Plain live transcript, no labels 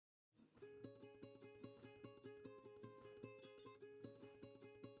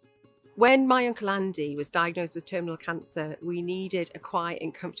When my Uncle Andy was diagnosed with terminal cancer, we needed a quiet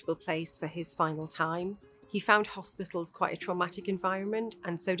and comfortable place for his final time. He found hospitals quite a traumatic environment,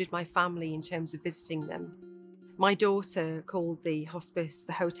 and so did my family in terms of visiting them. My daughter called the hospice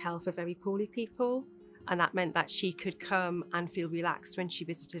the hotel for very poorly people, and that meant that she could come and feel relaxed when she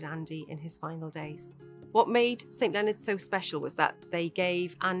visited Andy in his final days. What made St Leonard's so special was that they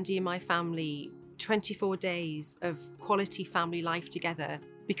gave Andy and my family 24 days of quality family life together.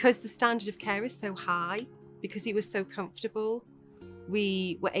 Because the standard of care is so high, because he was so comfortable,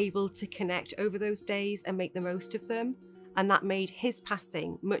 we were able to connect over those days and make the most of them, and that made his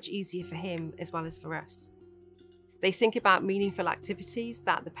passing much easier for him as well as for us. They think about meaningful activities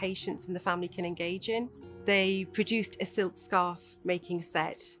that the patients and the family can engage in. They produced a silk scarf making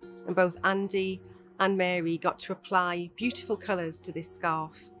set, and both Andy and Mary got to apply beautiful colours to this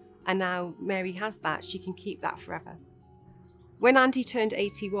scarf, and now Mary has that. She can keep that forever. When Andy turned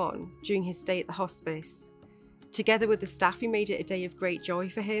 81 during his stay at the hospice, together with the staff, we made it a day of great joy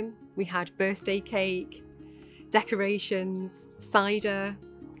for him. We had birthday cake, decorations, cider.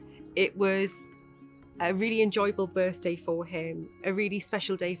 It was a really enjoyable birthday for him, a really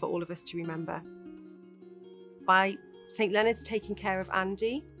special day for all of us to remember. By St Leonard's taking care of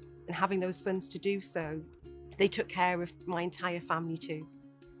Andy and having those funds to do so, they took care of my entire family too.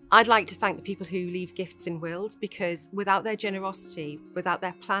 I'd like to thank the people who leave gifts in wills, because without their generosity, without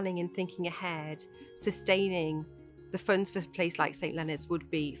their planning and thinking ahead, sustaining the funds for a place like St Leonard's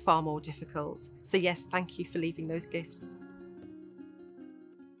would be far more difficult. So yes, thank you for leaving those gifts.